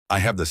I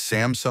have the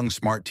Samsung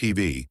Smart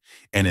TV,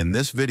 and in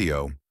this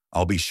video,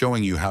 I'll be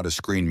showing you how to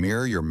screen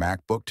mirror your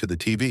MacBook to the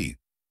TV.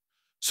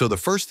 So the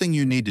first thing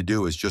you need to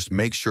do is just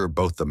make sure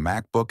both the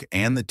MacBook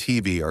and the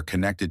TV are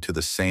connected to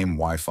the same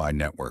Wi-Fi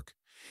network.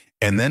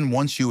 And then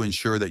once you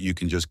ensure that you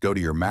can just go to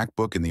your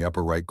MacBook in the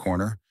upper right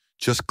corner,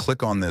 just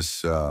click on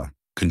this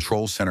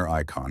Control Center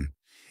icon.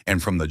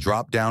 And from the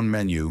drop-down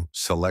menu,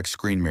 select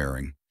Screen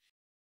Mirroring.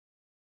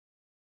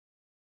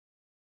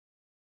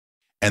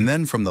 And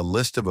then from the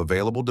list of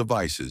available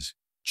devices,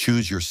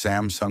 choose your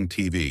Samsung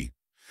TV.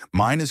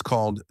 Mine is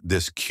called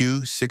this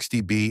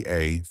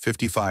Q60BA55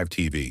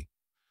 TV.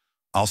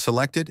 I'll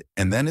select it,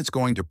 and then it's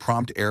going to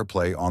prompt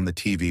AirPlay on the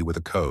TV with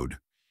a code.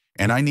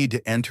 And I need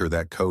to enter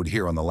that code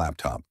here on the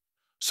laptop.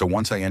 So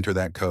once I enter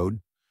that code,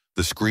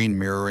 the screen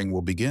mirroring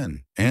will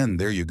begin.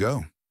 And there you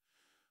go.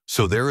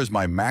 So there is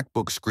my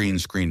MacBook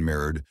screen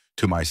mirrored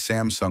to my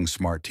Samsung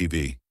Smart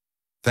TV.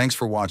 Thanks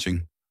for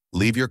watching.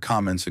 Leave your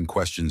comments and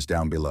questions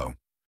down below.